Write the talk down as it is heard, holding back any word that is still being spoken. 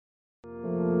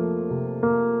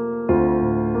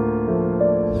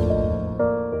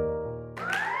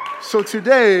So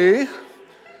today,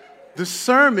 the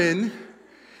sermon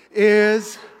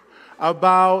is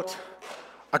about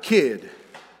a kid.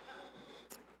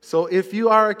 So if you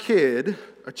are a kid,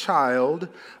 a child,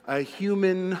 a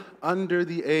human under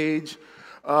the age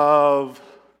of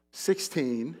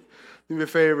 16, do me a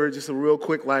favor, just a real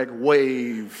quick,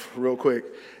 wave, real quick.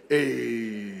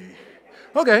 Hey.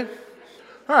 Okay.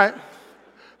 All right.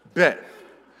 Bet.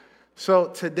 So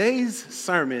today's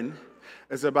sermon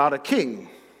is about a king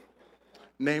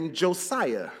named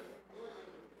Josiah.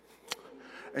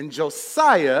 And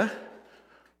Josiah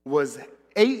was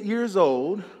 8 years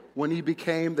old when he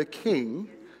became the king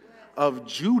of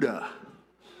Judah.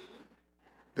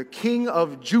 The king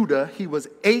of Judah, he was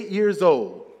 8 years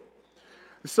old.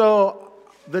 So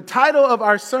the title of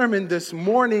our sermon this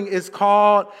morning is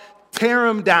called Tear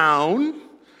 'Em Down.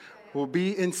 We'll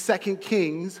be in 2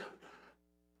 Kings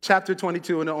chapter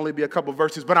 22, and it'll only be a couple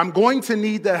verses. But I'm going to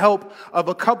need the help of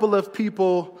a couple of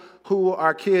people who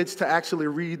are kids to actually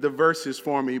read the verses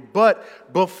for me.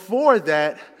 But before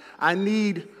that, I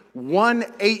need one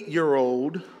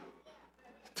 8-year-old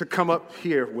to come up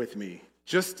here with me.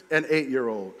 Just an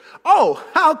 8-year-old. Oh,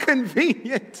 how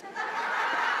convenient.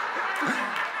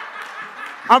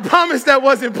 I promise that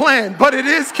wasn't planned, but it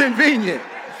is convenient.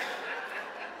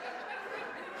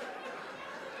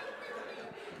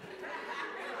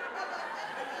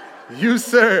 You,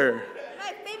 sir.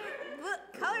 My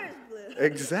favorite color is blue.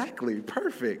 Exactly.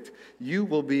 Perfect. You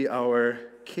will be our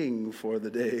king for the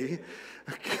day.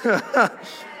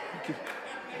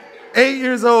 8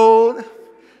 years old.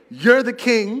 You're the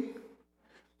king.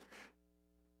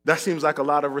 That seems like a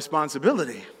lot of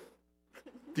responsibility.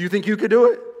 Do you think you could do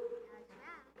it?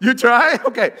 You try?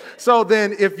 Okay. So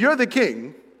then if you're the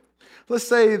king, let's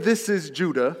say this is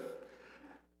Judah.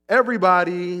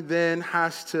 Everybody then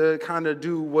has to kind of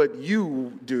do what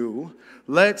you do.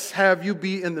 Let's have you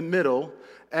be in the middle.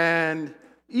 And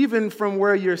even from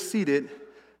where you're seated,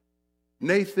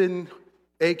 Nathan,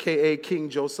 a.k.a. King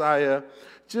Josiah,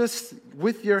 just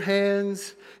with your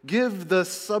hands, give the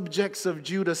subjects of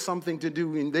Judah something to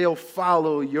do, and they'll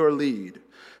follow your lead.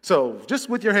 So just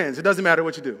with your hands. It doesn't matter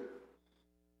what you do.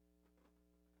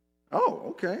 Oh,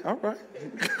 okay. All right.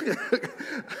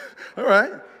 All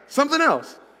right. Something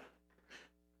else.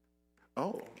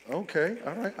 Oh, okay.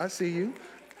 All right. I see you.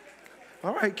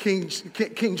 All right, King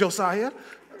Josiah.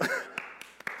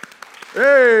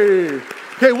 Hey.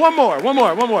 Okay, one more.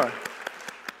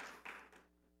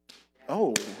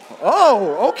 Oh,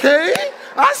 okay.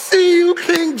 I see you,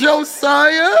 King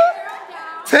Josiah.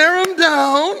 Tear him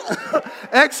down.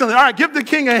 Excellent. All right, give the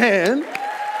king a hand.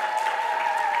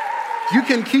 You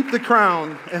can keep the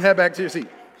crown and head back to your seat.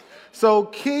 So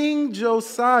King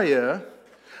Josiah,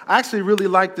 I actually really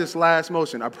like this last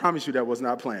motion. I promise you that was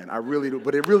not planned. I really do,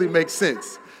 but it really makes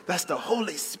sense. That's the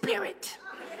Holy Spirit.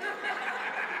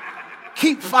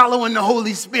 Keep following the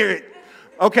Holy Spirit.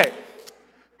 Okay.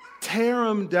 Tear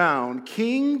him down.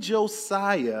 King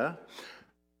Josiah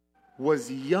was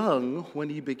young when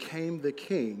he became the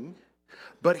king,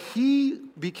 but he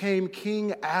became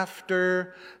king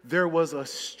after there was a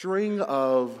string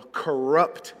of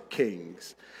corrupt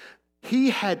kings.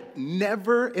 He had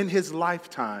never in his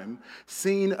lifetime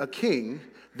seen a king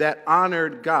that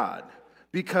honored God,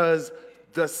 because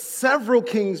the several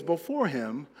kings before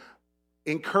him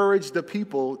encouraged the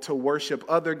people to worship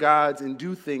other gods and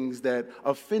do things that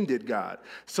offended God.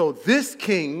 So this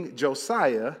king,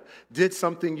 Josiah, did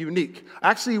something unique. I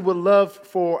actually would love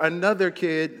for another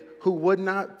kid who would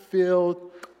not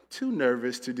feel too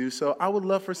nervous to do so. I would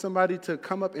love for somebody to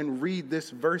come up and read this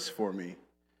verse for me.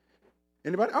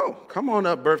 Anybody? Oh, come on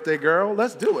up, birthday girl.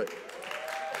 Let's do it.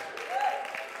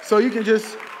 So you can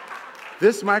just,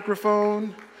 this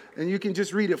microphone, and you can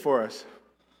just read it for us.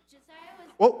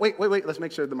 Oh, wait. Let's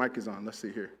make sure the mic is on. Let's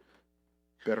see here.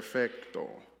 Perfecto.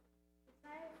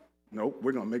 Nope,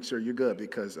 we're going to make sure you're good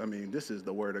because, this is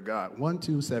the word of God. 1,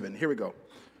 2, 7. Here we go.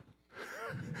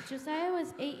 Josiah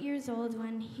was 8 years old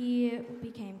when he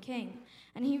became king,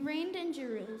 and he reigned in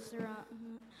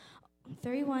Jerusalem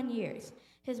 31 years.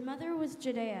 His mother was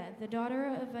Jedaiah, the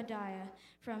daughter of Adaiah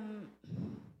from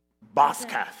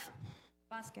Boskath.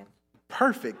 Boskath.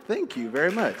 Perfect. Thank you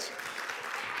very much.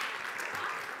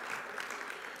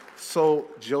 So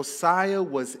Josiah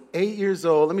was 8 years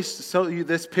old. Let me show you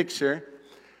this picture.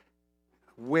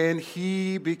 When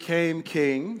he became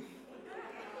king.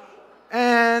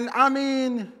 And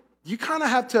you kind of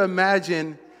have to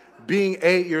imagine being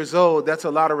 8 years old. That's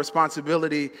a lot of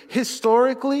responsibility.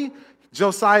 Historically,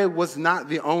 Josiah was not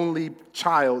the only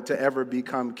child to ever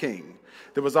become king.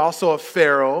 There was also a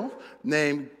pharaoh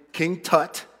named King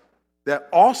Tut. that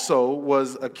also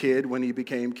was a kid when he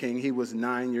became king. He was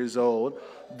 9 years old.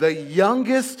 The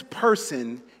youngest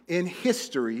person in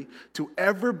history to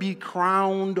ever be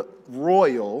crowned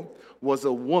royal was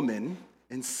a woman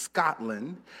in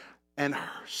Scotland, and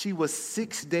she was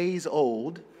 6 days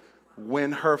old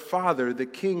when her father, the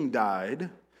king, died,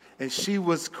 and she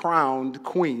was crowned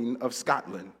Queen of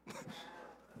Scotland.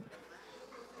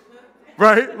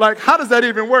 Right? Like, how does that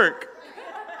even work?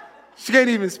 She can't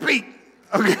even speak.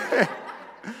 Okay.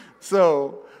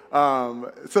 So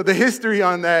the history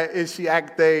on that is she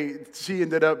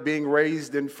ended up being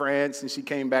raised in France, and she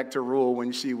came back to rule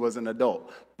when she was an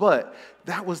adult. But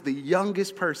that was the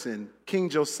youngest person. King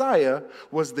Josiah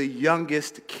was the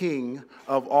youngest king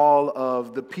of all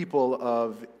of the people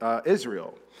of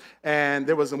Israel. And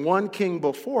there was one king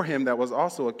before him that was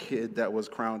also a kid that was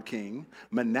crowned king,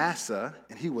 Manasseh,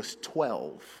 and he was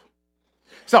 12.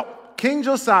 So King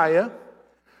Josiah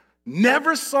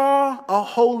never saw a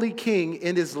holy king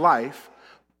in his life,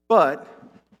 but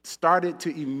started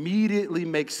to immediately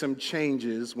make some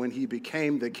changes when he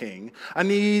became the king. I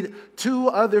need two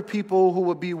other people who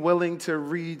would be willing to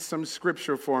read some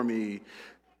scripture for me.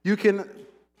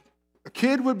 A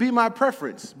kid would be my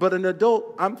preference, but an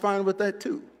adult, I'm fine with that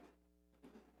too.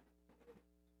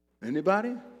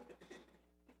 Anybody?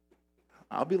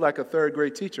 I'll be like a third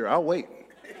grade teacher. I'll wait.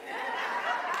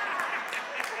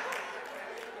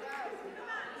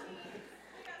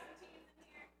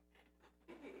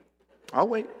 I'll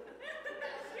wait.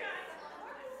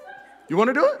 You want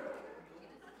to do it?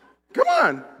 Come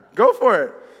on, go for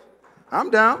it. I'm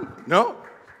down. No?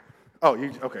 Oh,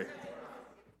 okay.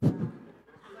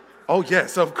 Oh,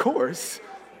 yes, of course.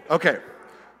 Okay.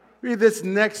 Read this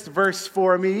next verse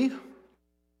for me.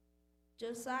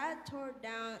 Josiah tore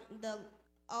down the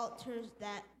altars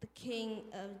that the king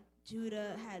of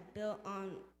Judah had built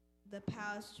on the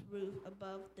palace roof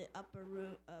above the upper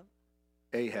room of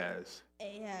Ahaz.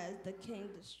 The king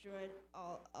destroyed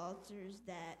all altars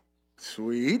that...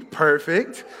 Sweet,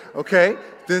 perfect. Okay,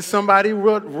 then somebody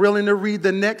willing to read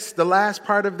the last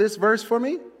part of this verse for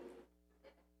me?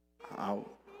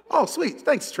 Oh, sweet.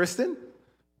 Thanks, Tristan.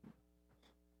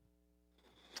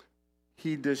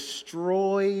 He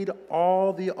destroyed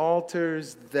all the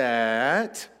altars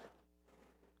that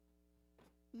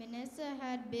Manasseh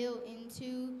had built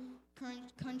into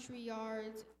country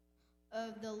yards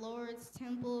of the Lord's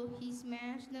temple. He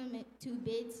smashed them to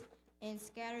bits and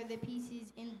scattered the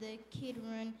pieces in the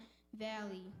Kidron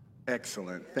Valley.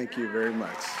 Excellent. Thank you very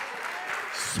much.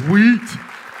 Sweet.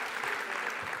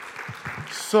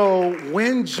 So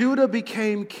when Judah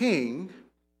became king,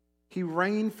 he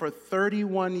reigned for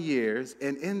 31 years,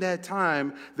 and in that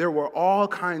time, there were all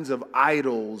kinds of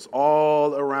idols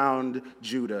all around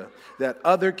Judah that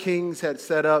other kings had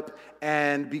set up,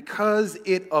 and because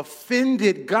it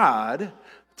offended God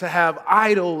to have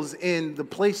idols in the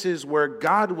places where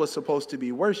God was supposed to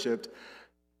be worshiped,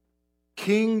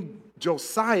 King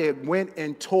Josiah went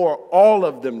and tore all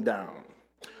of them down.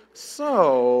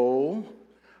 So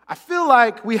I feel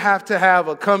like we have to have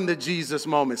a come to Jesus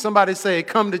moment. Somebody say,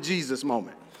 come to Jesus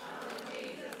moment.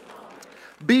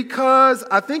 Because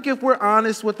I think if we're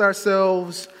honest with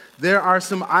ourselves, there are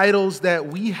some idols that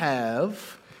we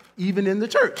have, even in the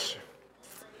church.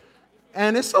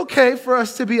 And it's okay for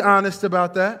us to be honest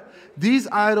about that. These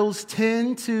idols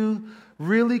tend to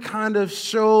really kind of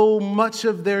show much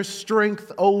of their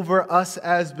strength over us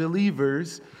as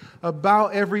believers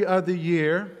about every other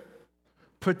year,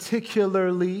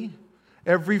 particularly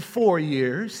every 4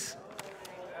 years.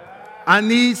 I do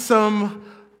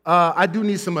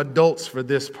need some adults for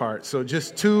this part. So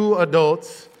just 2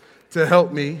 adults to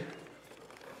help me.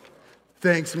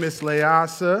 Thanks, Miss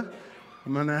Leasa.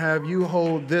 I'm going to have you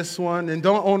hold this one. And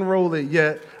don't unroll it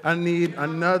yet. I need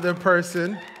another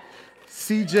person.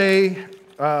 CJ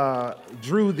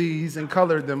drew these and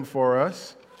colored them for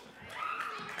us.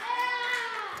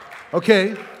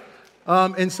 Okay.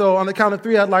 And so on the count of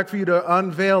 3, I'd like for you to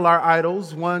unveil our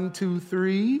idols. 1, 2,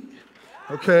 3.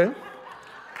 Okay.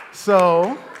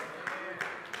 So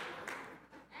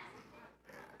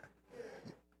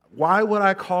why would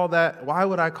I call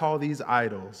these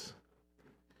idols?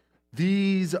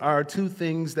 These are 2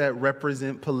 things that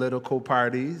represent political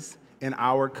parties in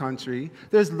our country.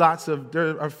 There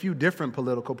are a few different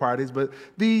political parties, but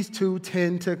these 2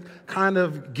 tend to kind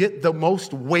of get the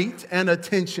most weight and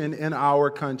attention in our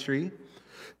country.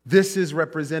 This is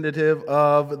representative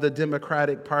of the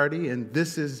Democratic Party, and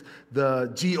this is the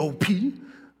GOP,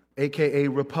 aka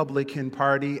Republican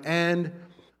Party. And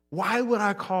why would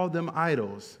I call them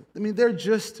idols? I mean, they're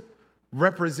just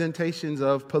representations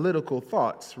of political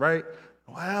thoughts, right?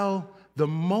 Well, the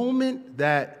moment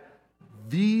that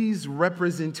these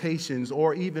representations,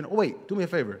 or even, oh, wait, do me a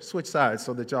favor, switch sides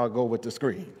so that y'all go with the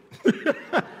screen.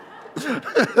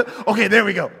 Okay, there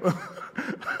we go.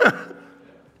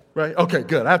 Right? Okay,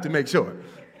 good. I have to make sure.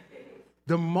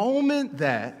 The moment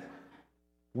that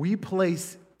we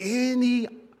place any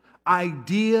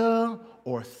idea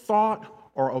or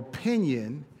thought or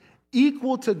opinion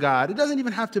equal to God, it doesn't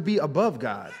even have to be above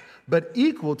God, but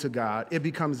equal to God, it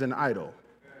becomes an idol.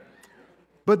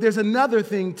 But there's another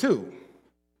thing too.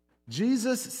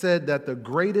 Jesus said that the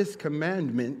greatest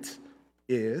commandment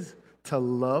is to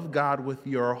love God with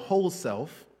your whole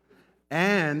self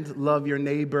and love your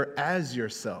neighbor as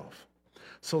yourself.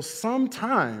 So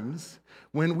sometimes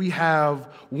when we have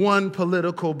one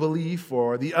political belief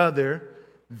or the other,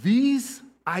 these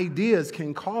ideas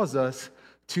can cause us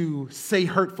to say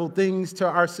hurtful things to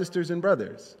our sisters and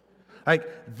brothers. Like,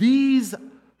 these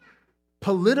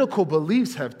political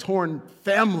beliefs have torn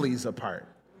families apart.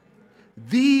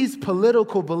 These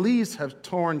political beliefs have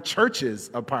torn churches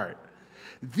apart.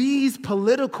 These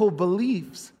political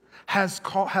beliefs have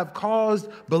caused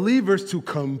believers to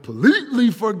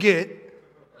completely forget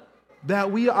that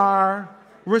we are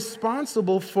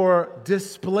responsible for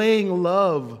displaying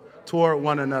love toward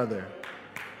one another.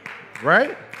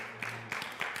 Right?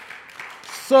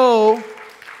 So,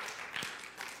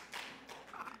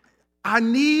 I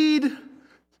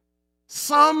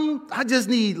just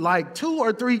need like 2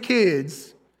 or 3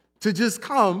 kids to just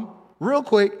come real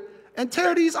quick and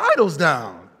tear these idols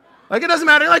down. Like, it doesn't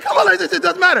matter. Like, come on, like, it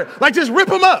doesn't matter. Like, just rip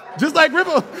them up. Just like rip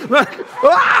them. Like,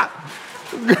 ah!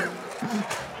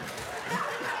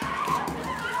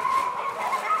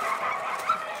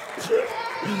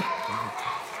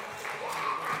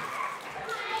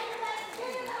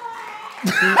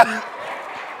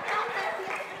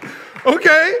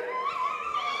 Okay.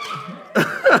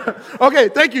 Okay,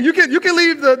 thank you. You can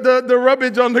leave the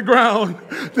rubbish on the ground.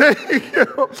 Thank you.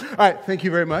 All right, thank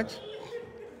you very much.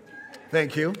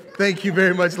 Thank you. Thank you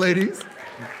very much, ladies.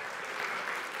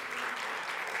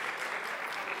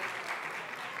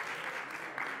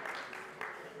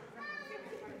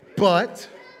 But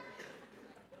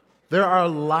there are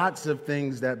lots of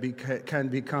things that can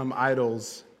become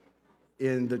idols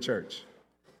in the church.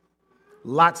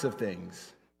 Lots of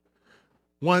things.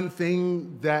 One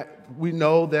thing that we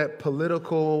know, that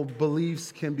political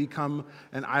beliefs can become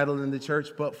an idol in the church,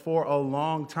 but for a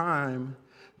long time,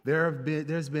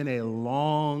 there's been a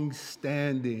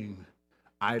long-standing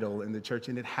idol in the church,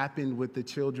 and it happened with the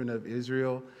children of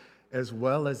Israel as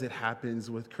well as it happens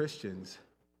with Christians.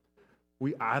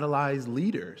 We idolize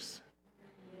leaders,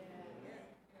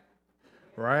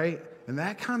 right? And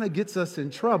that kind of gets us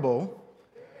in trouble.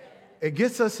 It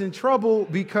gets us in trouble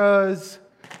because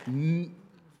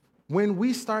when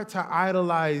we start to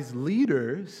idolize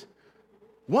leaders,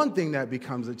 one thing that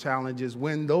becomes a challenge is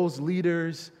when those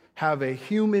leaders have a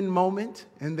human moment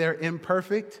and they're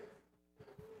imperfect,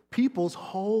 people's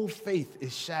whole faith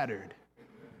is shattered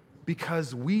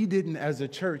because we didn't, as a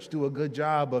church, do a good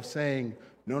job of saying,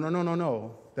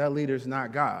 no, that leader's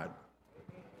not God.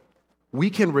 We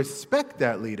can respect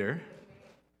that leader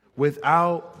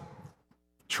without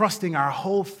trusting our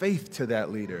whole faith to that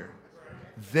leader.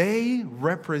 They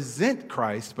represent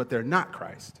Christ, but they're not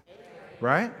Christ,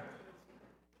 right?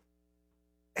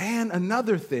 And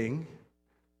another thing,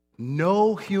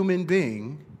 no human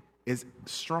being is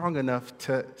strong enough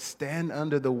to stand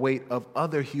under the weight of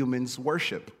other humans'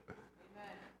 worship.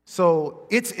 So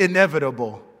it's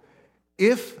inevitable.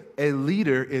 If a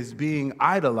leader is being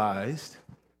idolized,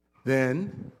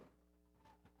 then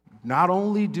not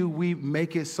only do we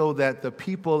make it so that the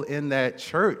people in that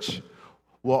church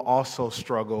will also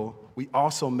struggle, we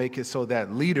also make it so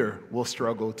that leader will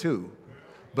struggle too.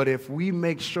 But if we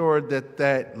make sure that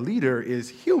that leader is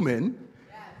human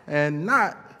and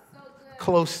not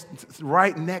close,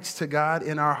 right next to God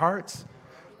in our hearts,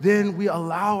 then we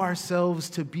allow ourselves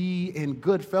to be in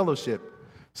good fellowship.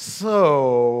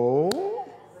 So,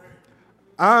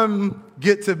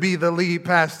 get to be the lead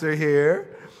pastor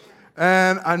here,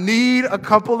 and I need a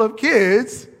couple of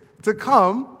kids to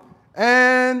come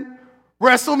and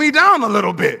wrestle me down a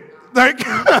little bit. Like,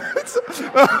 come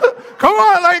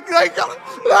on, like, okay.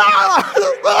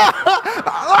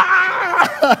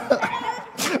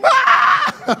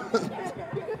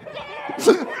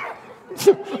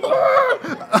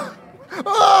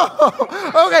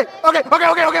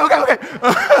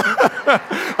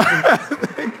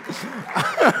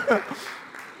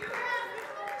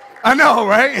 I know,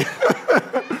 right?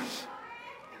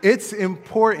 It's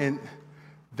important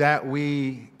that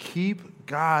we keep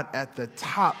God at the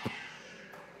top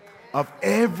of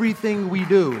everything we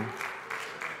do.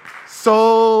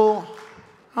 So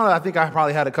I don't know, I think I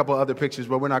probably had a couple other pictures,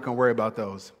 but we're not going to worry about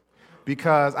those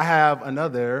because I have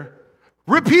another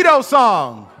Rapido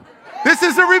song. This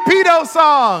is a Rapido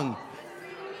song.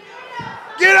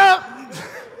 Get up.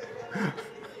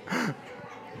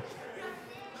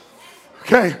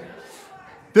 Okay.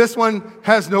 This one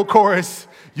has no chorus.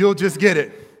 You'll just get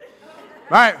it.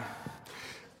 All right.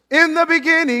 In the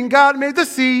beginning, God made the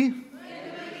sea.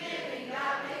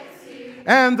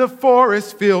 And the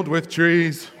forest filled with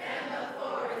trees.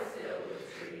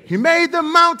 He made the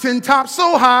mountaintop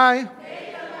so high.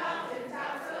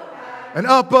 And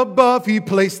up above he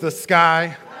placed the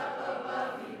sky.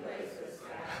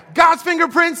 God's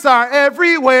fingerprints are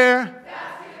everywhere.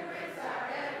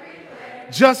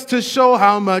 Just to show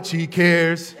how much he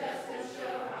cares.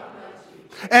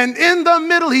 And in the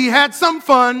middle he had some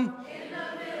fun.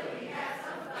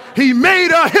 He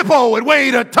made a hippo that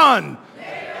weighed a ton.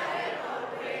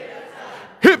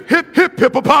 Hip, hip, hip,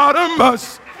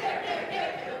 hippopotamus.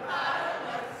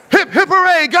 Hip, hip,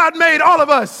 hooray, God made all of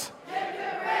us.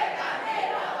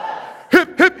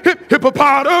 Hip, hip, hip,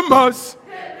 hippopotamus.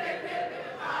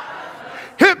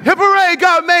 Hip, hip, hooray,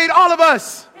 God made all of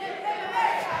us.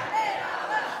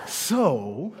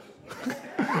 So,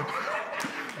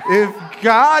 if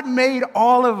God made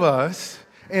all of us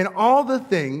and all the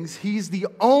things, he's the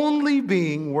only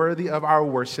being worthy of our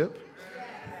worship.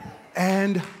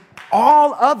 And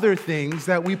all other things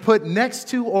that we put next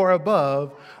to or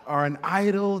above are an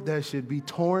idol that should be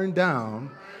torn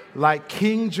down like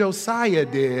King Josiah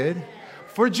did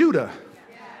for Judah.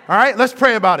 All right, let's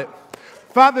pray about it.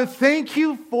 Father, thank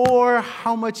you for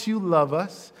how much you love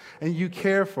us and you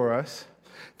care for us.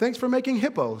 Thanks for making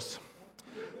hippos,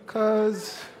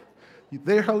 because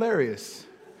they're hilarious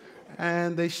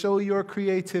and they show your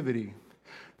creativity.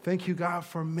 Thank you, God,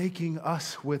 for making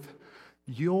us with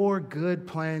your good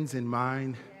plans in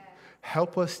mind.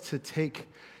 Help us to take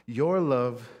your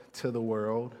love to the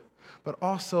world, but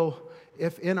also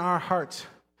if in our hearts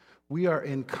we are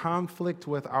in conflict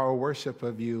with our worship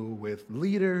of you, with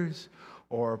leaders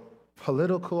or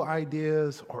political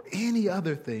ideas or any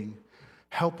other thing,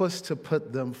 help us to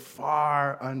put them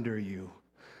far under you,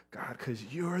 God, because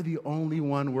you're the only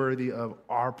one worthy of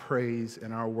our praise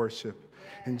and our worship.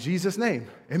 In Jesus' name,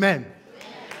 amen.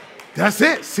 That's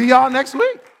it. See y'all next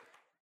week.